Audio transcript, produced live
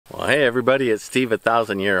Well, hey everybody, it's Steve at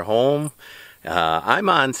 1000-Year Home. I'm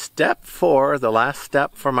on step 4, the last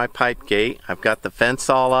step for my pipe gate. I've got the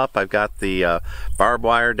fence all up. I've got the barbed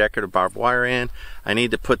wire, decorative barbed wire in. I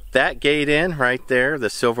need to put that gate in right there,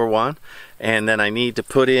 the silver one. And then I need to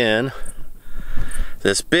put in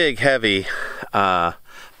this big heavy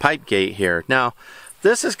pipe gate here. Now,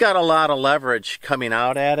 this has got a lot of leverage coming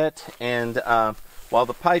out at it. And while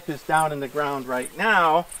the pipe is down in the ground right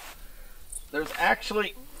now, there's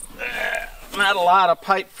actually not a lot of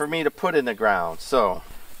pipe for me to put in the ground. So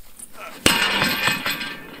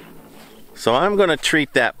I'm going to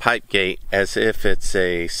treat that pipe gate as if it's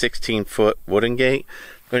a 16-foot wooden gate.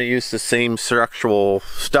 I'm going to use the same structural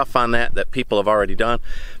stuff on that people have already done.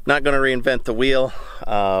 I'm not going to reinvent the wheel.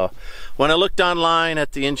 When I looked online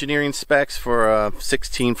at the engineering specs for a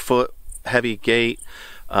 16-foot heavy gate,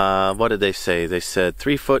 what did they say? They said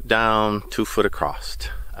 3 foot down, 2 foot across.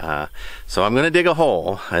 So I'm going to dig a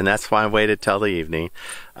hole, and that's why I waited till the evening.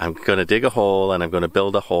 I'm going to dig a hole, and I'm going to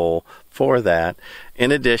build a hole for that.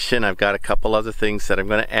 In addition, I've got a couple other things that I'm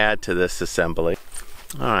going to add to this assembly.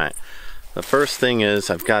 Alright, the first thing is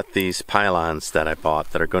I've got these pylons that I bought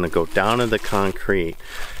that are going to go down in the concrete,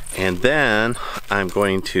 and then I'm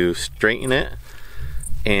going to straighten it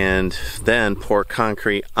and then pour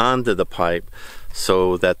concrete onto the pipe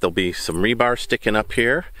so that there'll be some rebar sticking up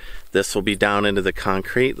here. This will be down into the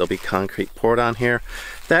concrete. There'll be concrete poured on here.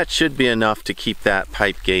 That should be enough to keep that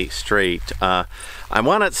pipe gate straight. I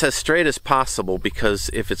want it as straight as possible, because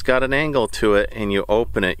if it's got an angle to it and you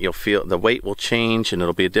open it, you'll feel the weight will change and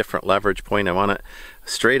it'll be a different leverage point. I want it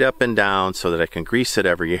straight up and down so that I can grease it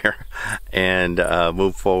every year and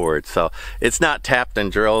move forward. So it's not tapped and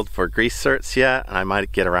drilled for grease certs yet. I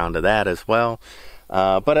might get around to that as well.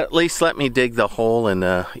 But at least let me dig the hole in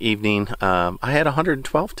the evening. I had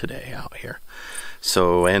 112 today out here.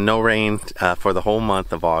 So, and no rain for the whole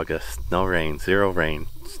month of August. No rain, 0 rain,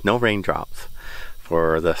 no raindrops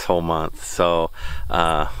for this whole month. So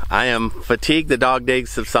I am fatigued. The dog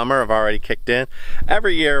days of summer have already kicked in.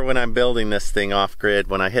 Every year when I'm building this thing off grid,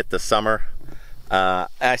 when I hit the summer,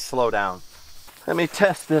 I slow down. Let me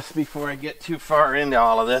test this before I get too far into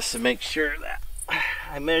all of this and make sure that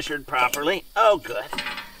I measured properly. Oh, good.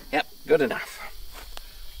 Yep, good enough.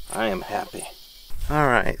 I am happy. All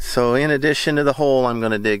right, so in addition to the hole I'm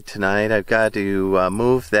going to dig tonight, I've got to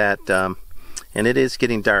move that, and it is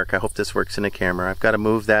getting dark. I hope this works in the camera. I've got to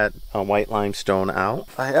move that white limestone out.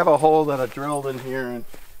 I have a hole that I drilled in here and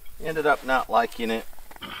ended up not liking it.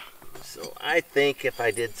 So I think if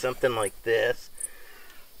I did something like this,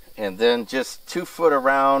 and then just 2 foot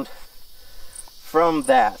around from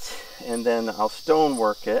that, and then I'll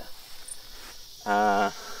stonework it,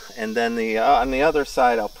 and then on the other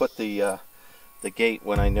side I'll put the gate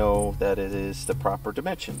when I know that it is the proper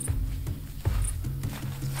dimension.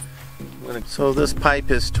 So this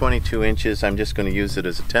pipe is 22 inches. I'm just going to use it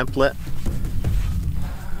as a template.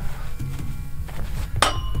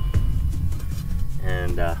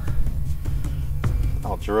 And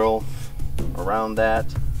I'll drill around that,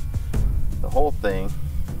 the whole thing,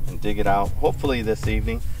 and dig it out, hopefully this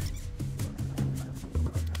evening.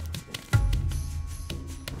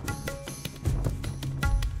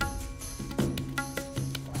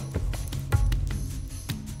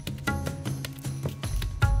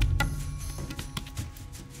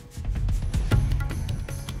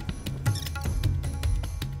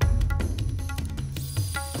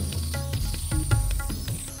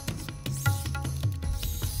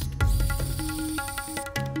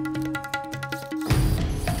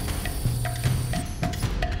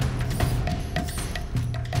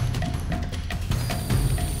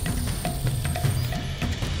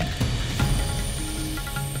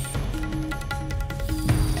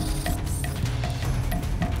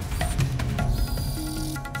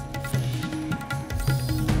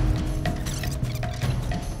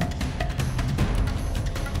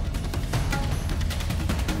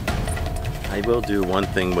 I will do one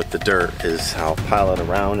thing with the dirt, is I'll pile it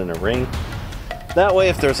around in a ring. That way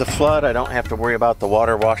if there's a flood, I don't have to worry about the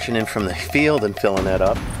water washing in from the field and filling that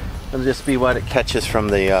up. It'll just be what it catches from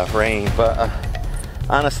the rain. But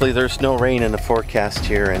honestly, there's no rain in the forecast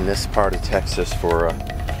here in this part of Texas for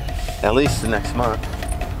at least the next month.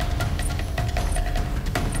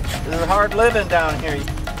 This is hard living down here.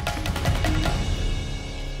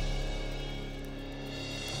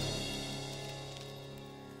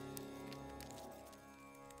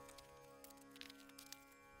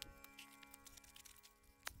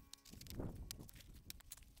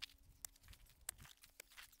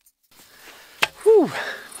 Whew.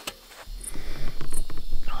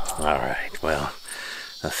 All right, well,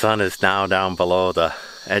 the sun is now down below the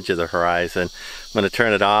edge of the horizon. going to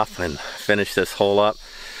turn it off and finish this hole up.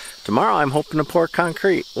 Tomorrow I'm hoping to pour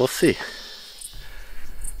concrete. We'll see.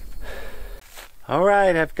 All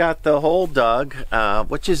right, I've got the hole dug,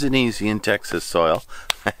 which isn't easy in Texas soil.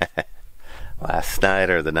 Last night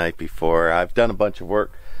or the night before, I've done a bunch of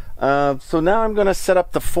work. So now I'm going to set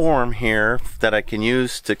up the form here that I can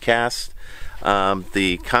use to cast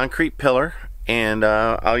the concrete pillar, and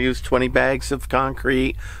I'll use 20 bags of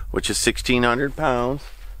concrete, which is 1,600 pounds,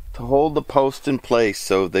 to hold the post in place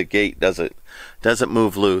so the gate doesn't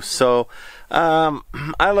move loose. So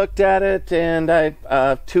I looked at it, and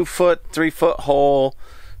 2 foot, 3 foot hole,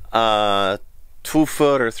 2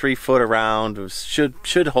 foot or 3 foot around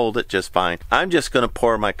should hold it just fine. I'm just going to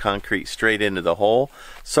pour my concrete straight into the hole,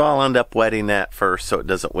 so I'll end up wetting that first so it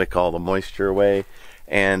doesn't wick all the moisture away.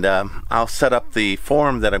 And I'll set up the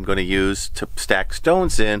form that I'm going to use to stack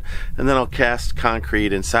stones in, and then I'll cast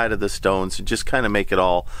concrete inside of the stones and just kind of make it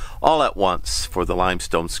all at once for the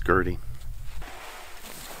limestone skirting.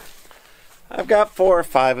 I've got 4 or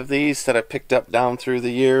 5 of these that I picked up down through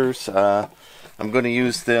the years. I'm going to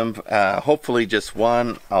use them, hopefully just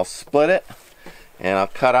one. I'll split it, and I'll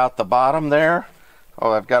cut out the bottom there.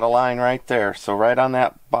 Oh, I've got a line right there. So right on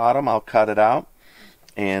that bottom, I'll cut it out.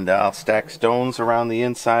 And I'll stack stones around the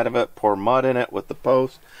inside of it, pour mud in it with the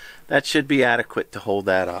post. That should be adequate to hold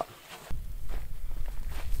that up.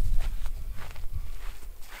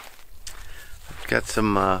 I've got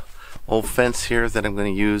some old fence here that I'm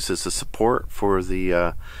going to use as a support for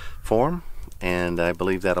the form, and I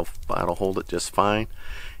believe that'll hold it just fine.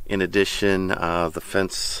 In addition, the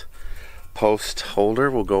fence post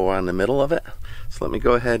holder will go on the middle of it. So let me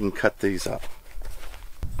go ahead and cut these up.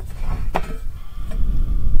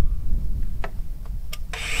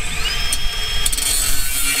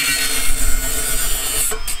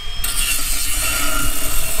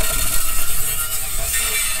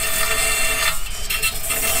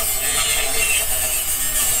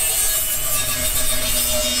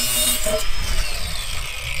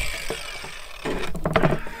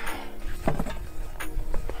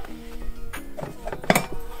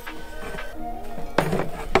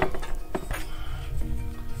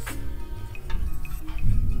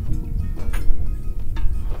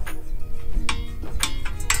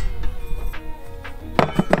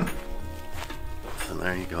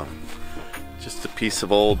 There you go. Just a piece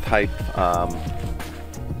of old pipe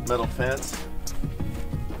metal fence.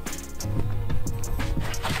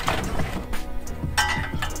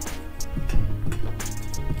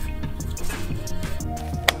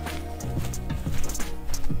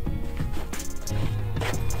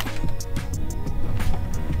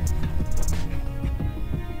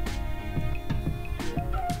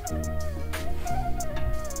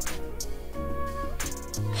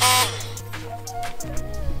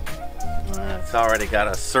 It's already got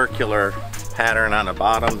a circular pattern on the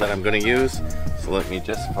bottom that I'm going to use, so let me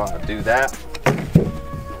just do that.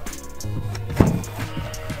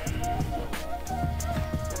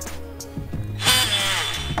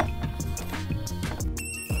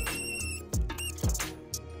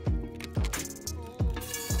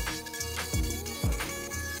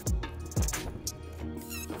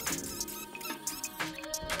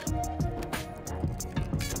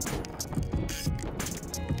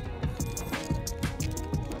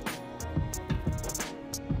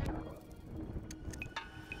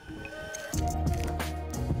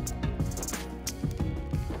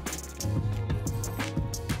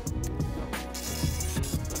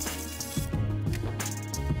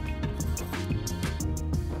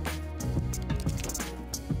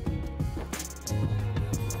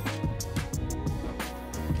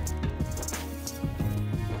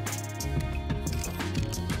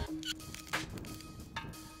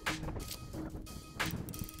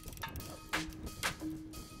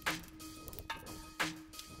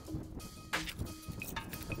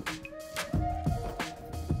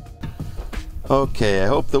 Okay, I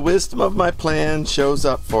hope the wisdom of my plan shows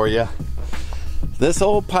up for you. This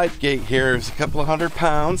old pipe gate here is a couple of 100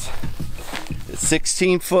 pounds. It's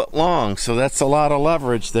 16 foot long, so that's a lot of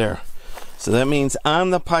leverage there. So that means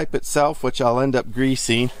on the pipe itself, which I'll end up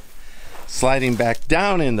greasing, sliding back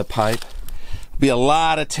down in the pipe, be a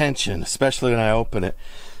lot of tension, especially when I open it.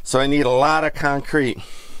 So I need a lot of concrete.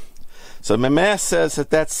 So my math says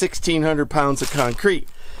that that's 1,600 pounds of concrete.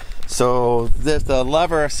 So the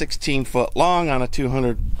lever is 16 foot long on a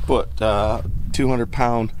 200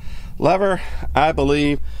 pound lever. I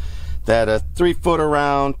believe that a 3 foot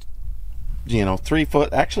around, 3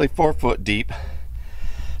 foot, actually 4 foot deep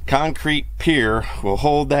concrete pier will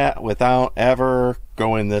hold that without ever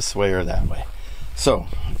going this way or that way. So,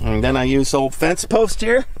 and then I use old fence post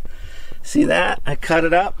here. See that? I cut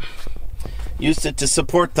it up. Used it to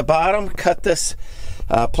support the bottom. Cut this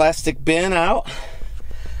plastic bin out.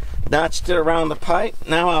 Notched it around the pipe.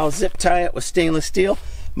 Now I'll zip tie it with stainless steel.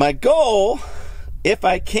 My goal, if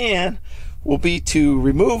I can, will be to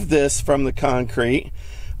remove this from the concrete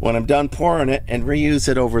when I'm done pouring it and reuse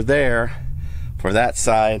it over there for that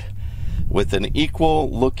side with an equal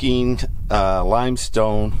looking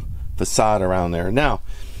limestone facade around there. Now,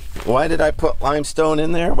 why did I put limestone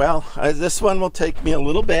in there? Well, this one will take me a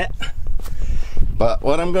little bit, but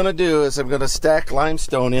what I'm going to do is I'm going to stack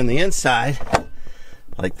limestone in the inside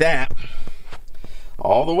like that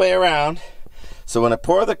all the way around. So when I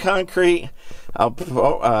pour the concrete, I'll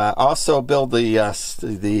also build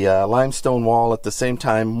the limestone wall at the same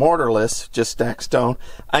time, mortarless, just stack stone.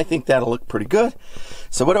 I think that'll look pretty good.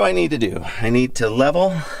 So what do I need to do? I need to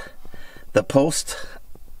level the post.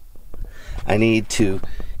 I need to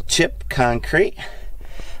chip concrete.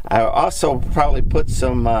 I also probably put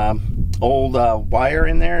some old wire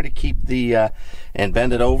in there to keep the and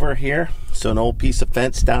bend it over here. So an old piece of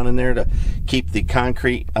fence down in there to keep the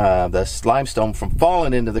concrete, the limestone from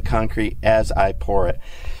falling into the concrete as I pour it.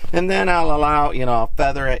 And then I'll allow, I'll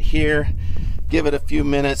feather it here, give it a few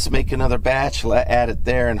minutes, make another batch, add it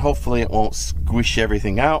there, and hopefully it won't squish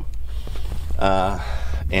everything out. Then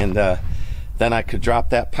I could drop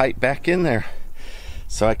that pipe back in there.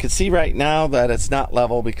 So I can see right now that it's not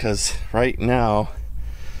level because right now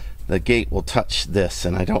the gate will touch this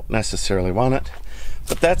and I don't necessarily want it.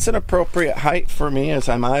 But that's an appropriate height for me as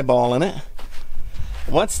I'm eyeballing it.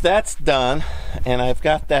 Once that's done and I've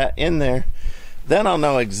got that in there, then I'll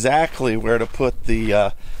know exactly where to put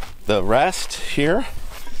the rest here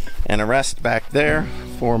and a rest back there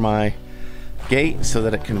for my gate so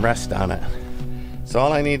that it can rest on it. So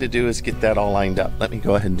all I need to do is get that all lined up. Let me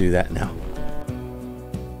go ahead and do that now.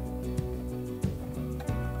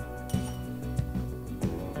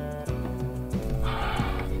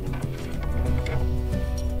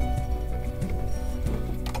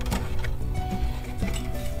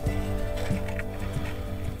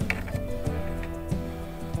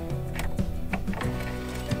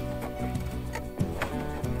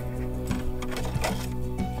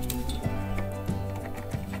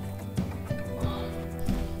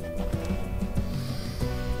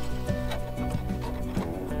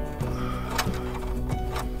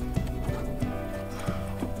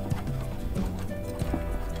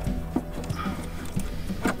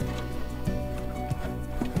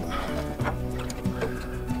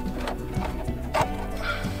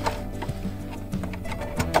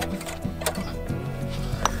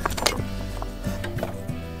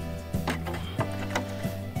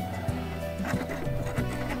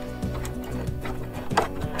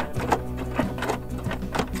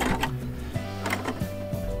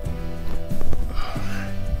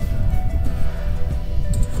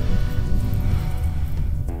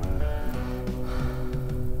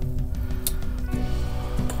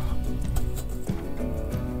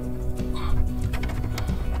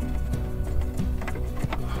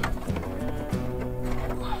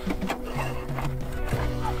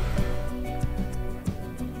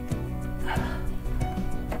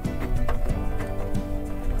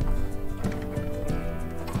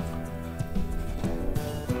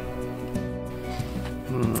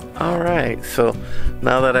 Alright, so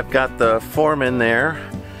now that I've got the form in there,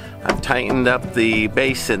 I've tightened up the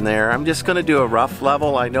base in there. I'm just going to do a rough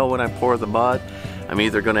level. I know when I pour the mud, I'm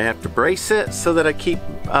either going to have to brace it so that I keep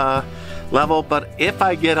level, but if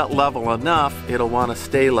I get it level enough, it'll want to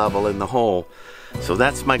stay level in the hole. So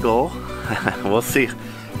that's my goal. We'll see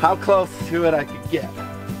how close to it I can get.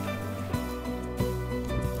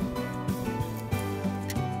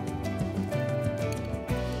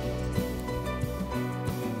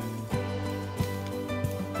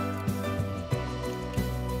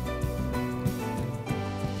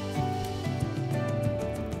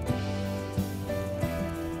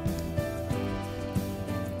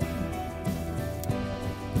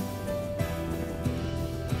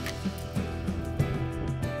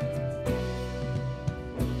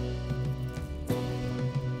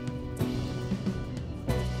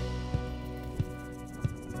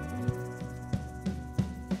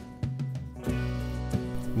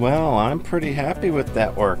 Well, I'm pretty happy with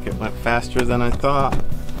that work. It went faster than I thought.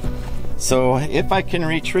 So if I can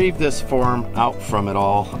retrieve this form out from it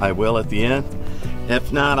all, I will at the end.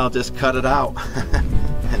 If not, I'll just cut it out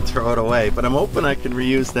and throw it away. But I'm hoping I can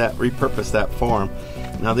reuse that, repurpose that form.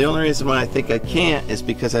 Now the only reason why I think I can't is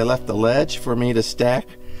because I left the ledge for me to stack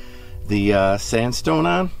the sandstone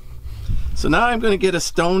on. So now I'm going to get a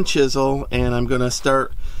stone chisel and I'm going to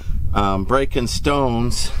start breaking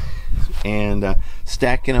stones and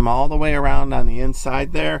stacking them all the way around on the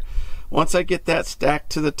inside there Once I get that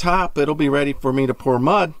stacked to the top, it'll be ready for me to pour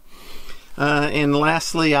mud. And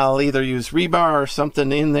lastly, I'll either use rebar or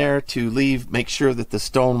something in there to make sure that the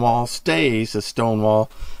stone wall stays a stone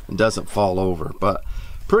wall and doesn't fall over. But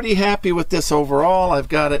pretty happy with this overall. I've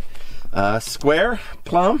got it square,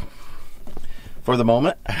 plumb for the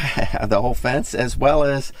moment, the whole fence, as well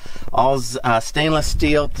as all stainless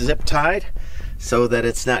steel zip tied so that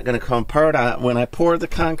it's not going to come apart. When I pour the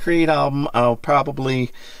concrete, I'll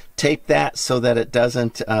probably tape that so that it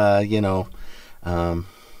doesn't, although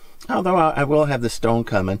I will have the stone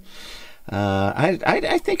coming.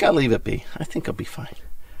 I think I'll leave it be. I think I'll be fine.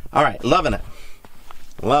 All right, loving it.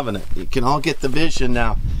 Loving it. You can all get the vision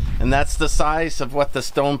now. And that's the size of what the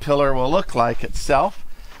stone pillar will look like itself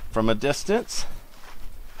from a distance.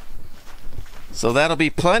 So that'll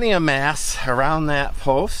be plenty of mass around that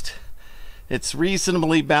post. It's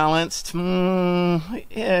reasonably balanced,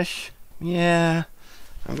 ish. Yeah,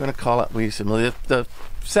 I'm going to call it reasonably. The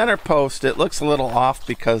center post, it looks a little off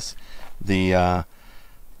because the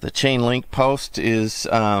chain link post is,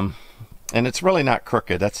 and it's really not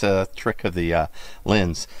crooked. That's a trick of the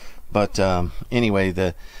lens. But anyway,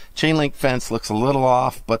 the chain link fence looks a little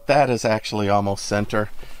off, but that is actually almost center.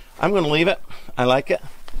 I'm going to leave it. I like it.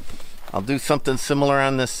 I'll do something similar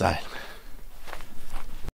on this side.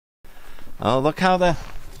 Oh, look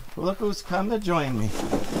who's come to join me.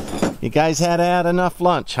 You guys had enough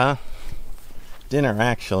lunch, huh? Dinner,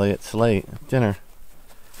 actually. It's late. Dinner.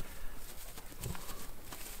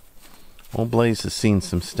 Old Blaze has seen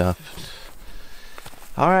some stuff.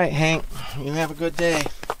 All right, Hank. You have a good day.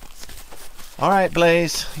 All right,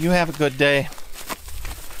 Blaze. You have a good day.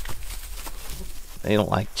 They don't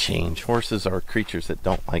like change. Horses are creatures that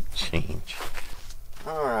don't like change.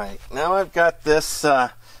 All right. Now I've got this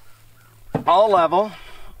all level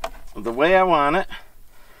the way I want it.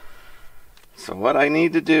 So what I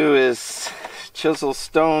need to do is chisel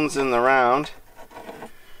stones in the round.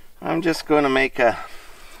 I'm just going to make a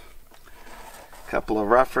couple of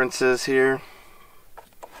references here.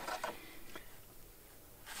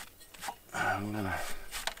 I'm going to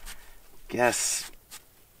guess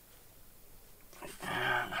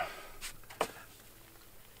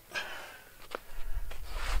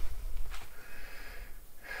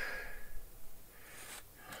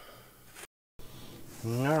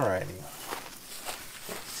alrighty.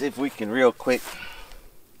 Let's see if we can real quick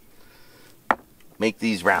make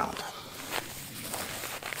these round.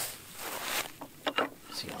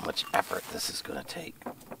 See how much effort this is going to take.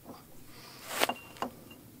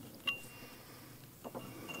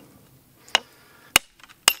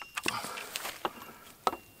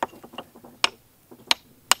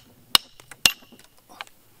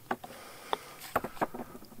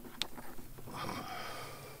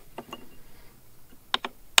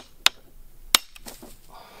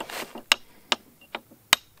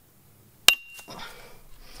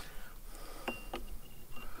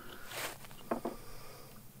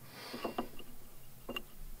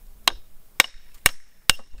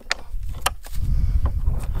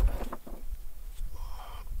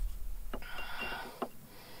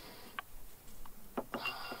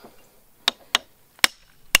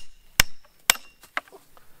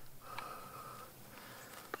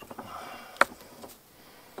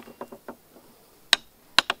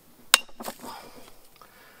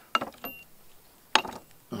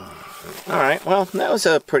 Alright, well, that was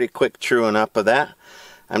a pretty quick truing up of that.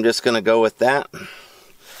 I'm just going to go with that.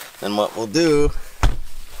 And what we'll do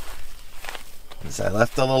is I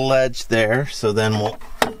left a little ledge there, so then we'll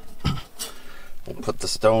put the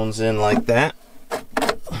stones in like that.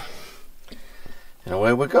 And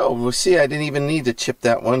away we go. We'll see, I didn't even need to chip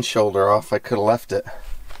that one shoulder off. I could have left it.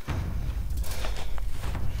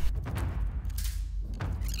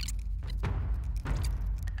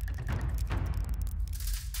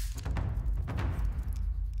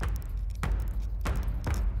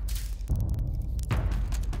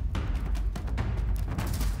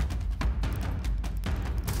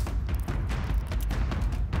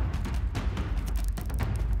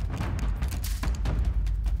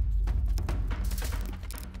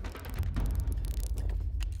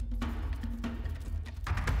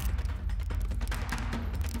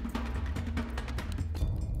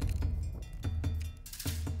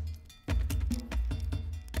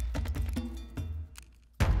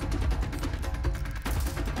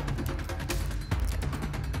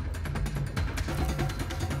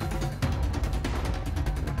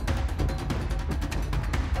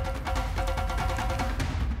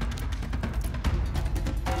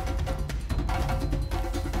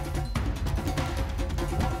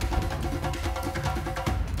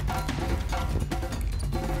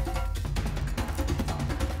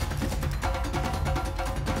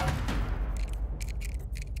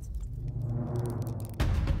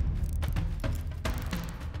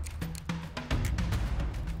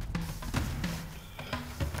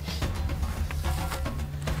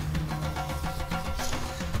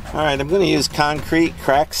 Alright, I'm going to use concrete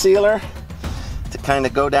crack sealer to kind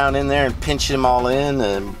of go down in there and pinch them all in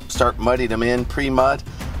and start mudding them in, pre-mud.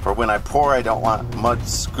 For when I pour, I don't want mud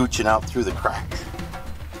scooching out through the cracks.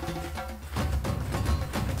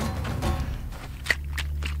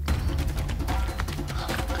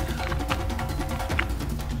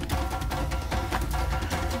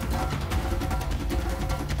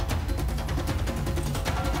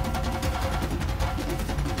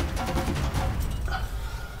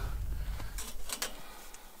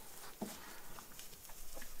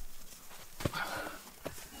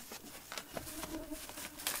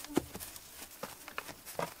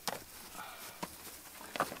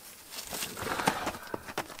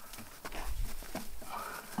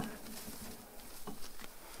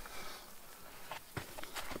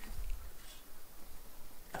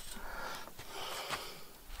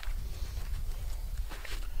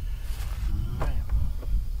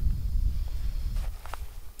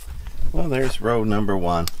 Well, there's row number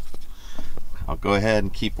 1. I'll go ahead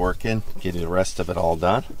and keep working, get the rest of it all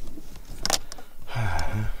done.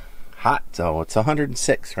 Hot though, it's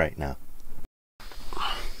 106 right now.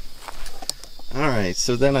 Alright,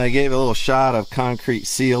 so then I gave a little shot of concrete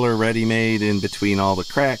sealer ready-made in between all the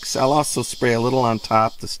cracks. I'll also spray a little on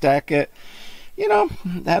top to stack it. You know,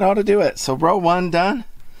 that ought to do it. So row 1 done.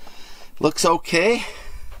 Looks okay.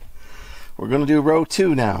 We're going to do row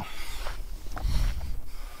 2 now.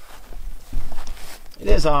 It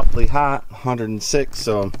is awfully hot, 106,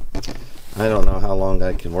 so I don't know how long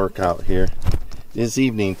I can work out here. It is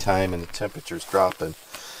evening time and the temperature's dropping.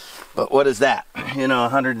 But what is that? You know,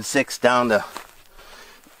 106 down to,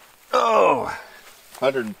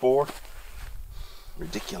 104.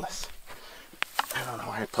 Ridiculous. I don't know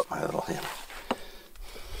where I put my little hammer.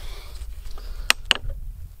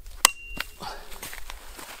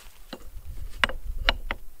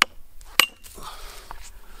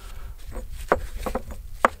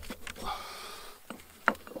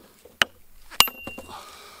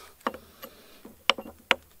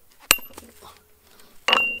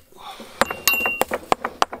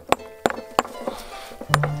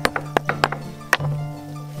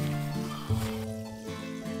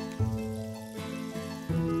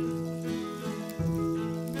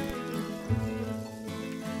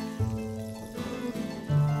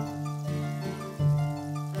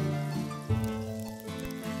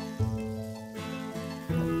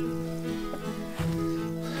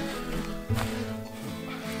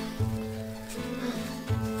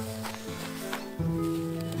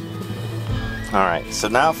 Alright, so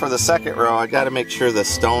now for the second row, I got to make sure the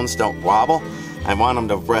stones don't wobble. I want them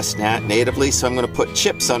to rest natively, so I'm going to put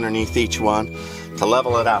chips underneath each one to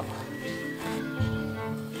level it out.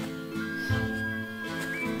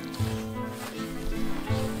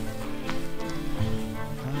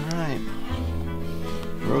 Alright,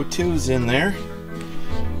 row 2's in there.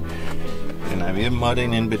 And I've been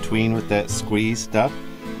mudding in between with that squeeze stuff.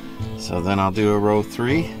 So then I'll do a row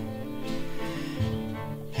 3.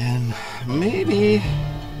 And maybe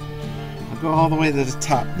I'll go all the way to the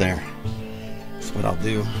top there. That's what I'll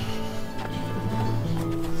do.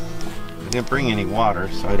 I didn't bring any water,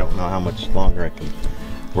 so I don't know how much longer I can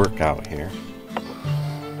work out here.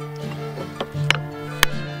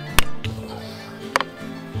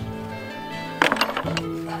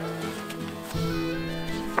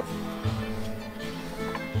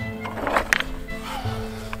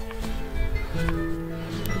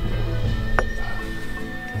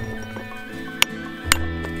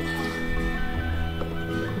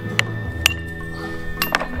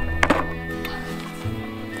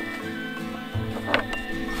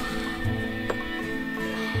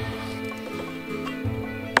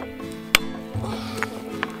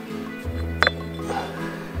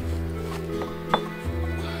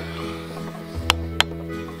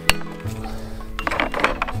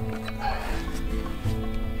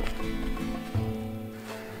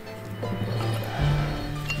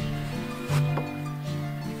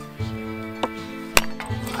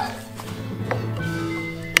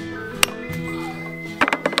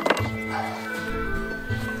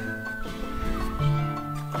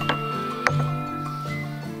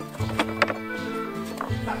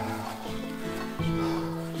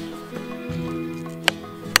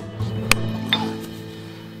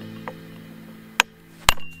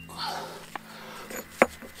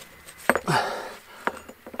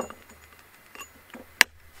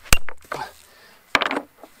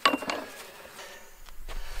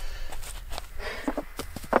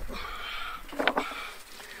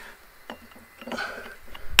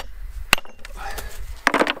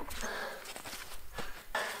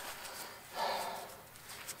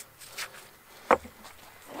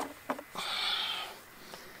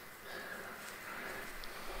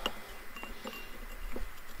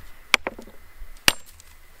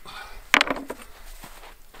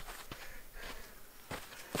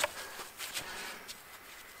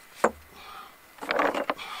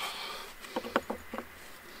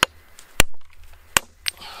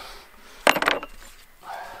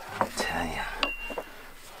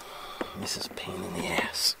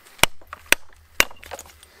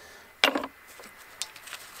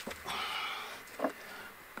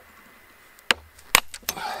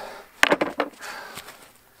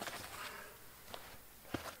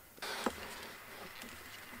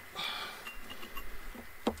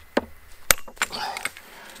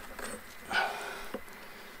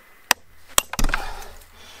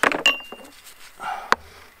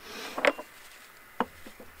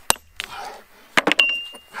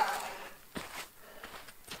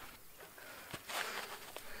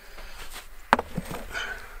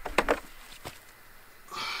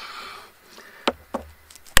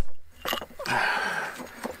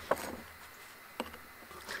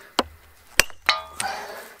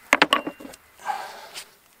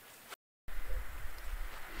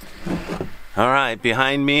 All right,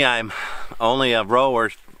 behind me I'm only a row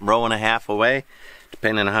or row and a half away,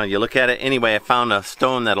 depending on how you look at it. Anyway, I found a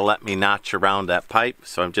stone that'll let me notch around that pipe,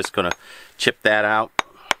 so I'm just gonna chip that out.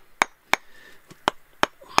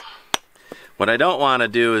 What I don't want to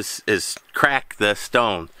do is crack the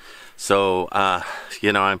stone, so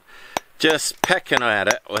you know, I'm just pecking at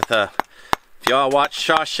it with a, if y'all watch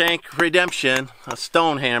Shawshank Redemption, a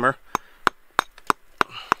stone hammer,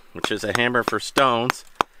 which is a hammer for stones.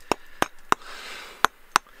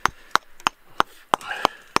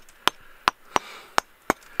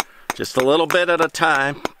 Just a little bit at a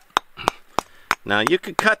time. Now you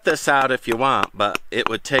could cut this out if you want, but it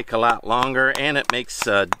would take a lot longer and it makes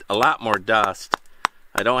a lot more dust.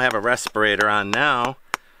 I don't have a respirator on now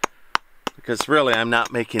because really I'm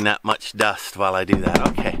not making that much dust while I do that.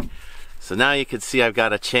 Okay, so now you can see I've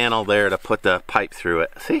got a channel there to put the pipe through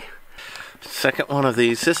it. See? Second one of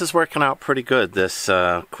these. This is working out pretty good. This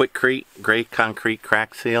Quikrete gray concrete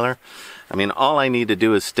crack sealer. I mean, all I need to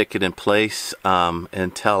do is stick it in place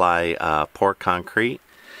until I pour concrete.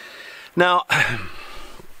 Now,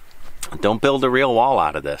 don't build a real wall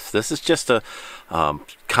out of this. This is just a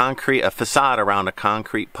facade around a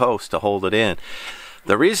concrete post to hold it in.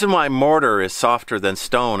 The reason why mortar is softer than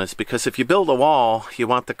stone is because if you build a wall, you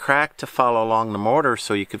want the crack to follow along the mortar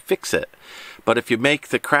so you can fix it. But if you make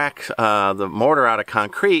the crack, the mortar out of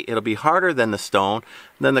concrete, it'll be harder than the stone.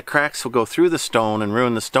 Then the cracks will go through the stone and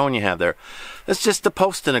ruin the stone you have there. It's just a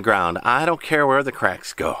post in the ground. I don't care where the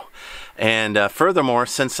cracks go. And furthermore,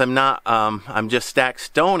 since I'm just stack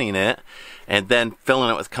stoning it and then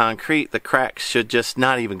filling it with concrete, the cracks should just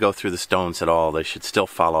not even go through the stones at all. They should still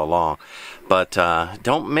follow along. But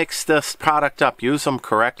don't mix this product up. Use them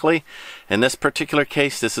correctly. In this particular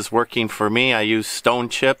case, this is working for me. I use stone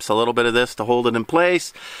chips, a little bit of this to hold it in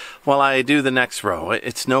place while I do the next row.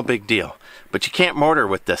 It's no big deal. But you can't mortar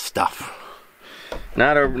with this stuff.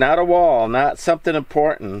 Not a wall, not something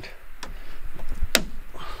important.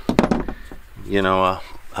 You know,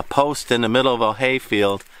 a post in the middle of a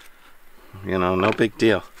hayfield, you know, no big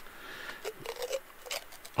deal.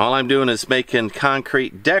 All I'm doing is making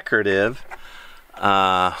concrete decorative,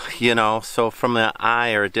 you know, so from the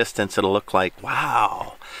eye or a distance it'll look like,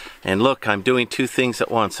 wow. And look, I'm doing two things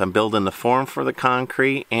at once. I'm building the form for the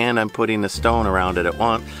concrete and I'm putting the stone around it at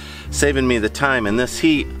once, saving me the time. In this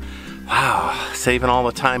heat, wow, saving all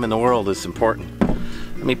the time in the world is important.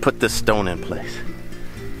 Let me put this stone in place.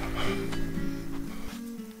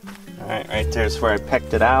 Alright, right there's where I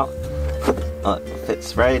pecked it out. Oh, it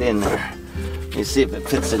fits right in there. Let me see if it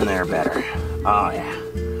fits in there better. Oh yeah,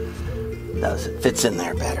 it does. It fits in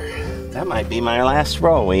there better. That might be my last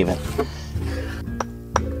row even.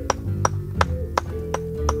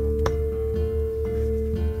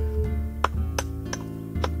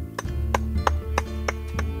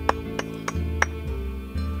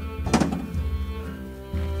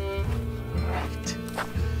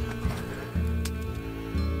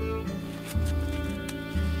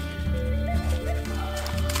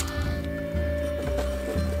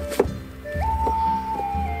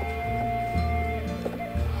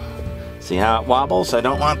 See how it wobbles? I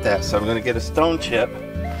don't want that, so I'm going to get a stone chip.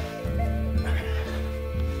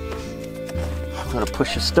 I'm going to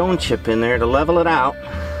push a stone chip in there to level it out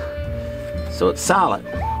so it's solid.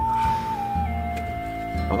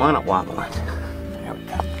 I want it wobbling. There we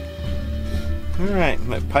go. Alright,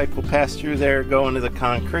 my pipe will pass through there, go into the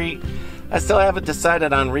concrete. I still haven't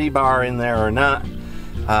decided on rebar in there or not.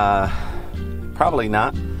 Probably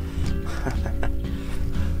not.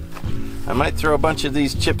 I might throw a bunch of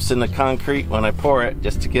these chips in the concrete when I pour it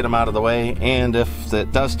just to get them out of the way, and if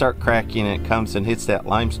it does start cracking and it comes and hits that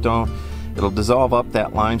limestone, it'll dissolve up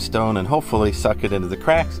that limestone and hopefully suck it into the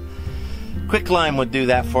cracks. Quicklime would do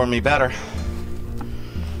that for me better.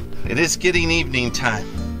 It is getting evening time.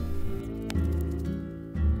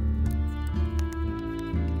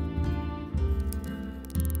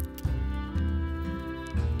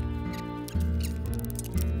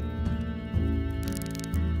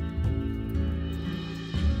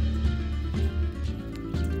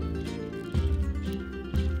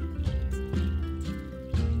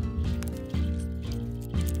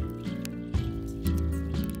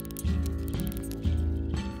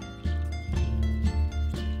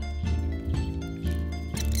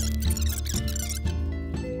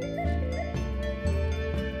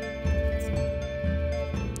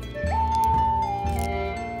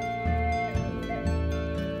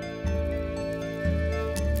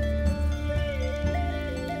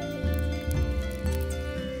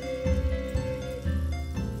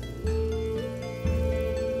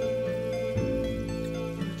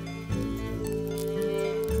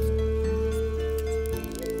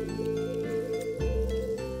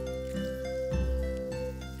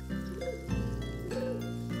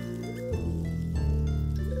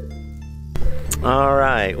 All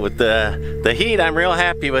right, with the heat, I'm real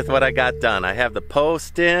happy with what I got done. I have the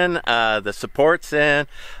post in, the supports in,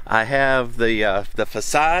 I have the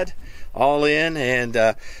facade all in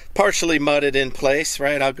and partially mudded in place,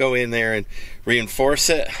 right? I'll go in there and reinforce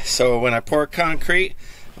it. So when I pour concrete,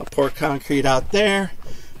 I'll pour concrete out there,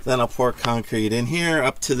 then I'll pour concrete in here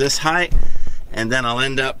up to this height, and then I'll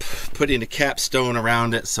end up putting a capstone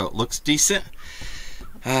around it so it looks decent.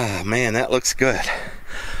 Ah, man, that looks good.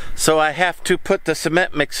 So I have to put the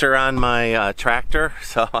cement mixer on my tractor.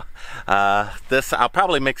 So I'll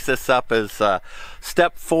probably mix this up as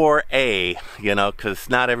step 4A, you know, because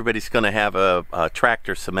not everybody's going to have a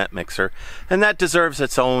tractor cement mixer, and that deserves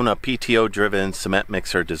its own. A PTO driven cement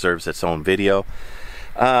mixer deserves its own video.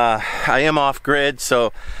 I am off grid,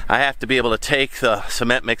 so I have to be able to take the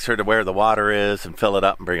cement mixer to where the water is and fill it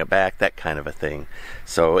up and bring it back, that kind of a thing.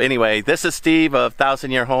 So anyway, this is Steve of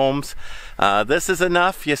 1000 Year Homes. This is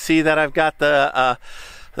enough. You see that I've got the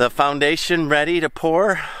foundation ready to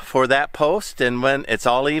pour for that post, and when it's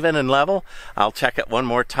all even and level, I'll check it one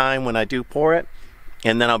more time when I do pour it,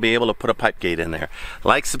 and then I'll be able to put a pipe gate in there.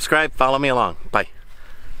 Like, subscribe, follow me along. Bye.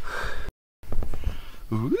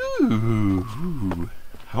 Ooh.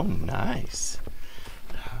 How nice.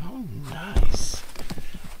 How nice.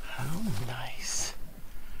 How nice.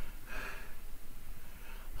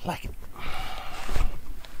 Like it.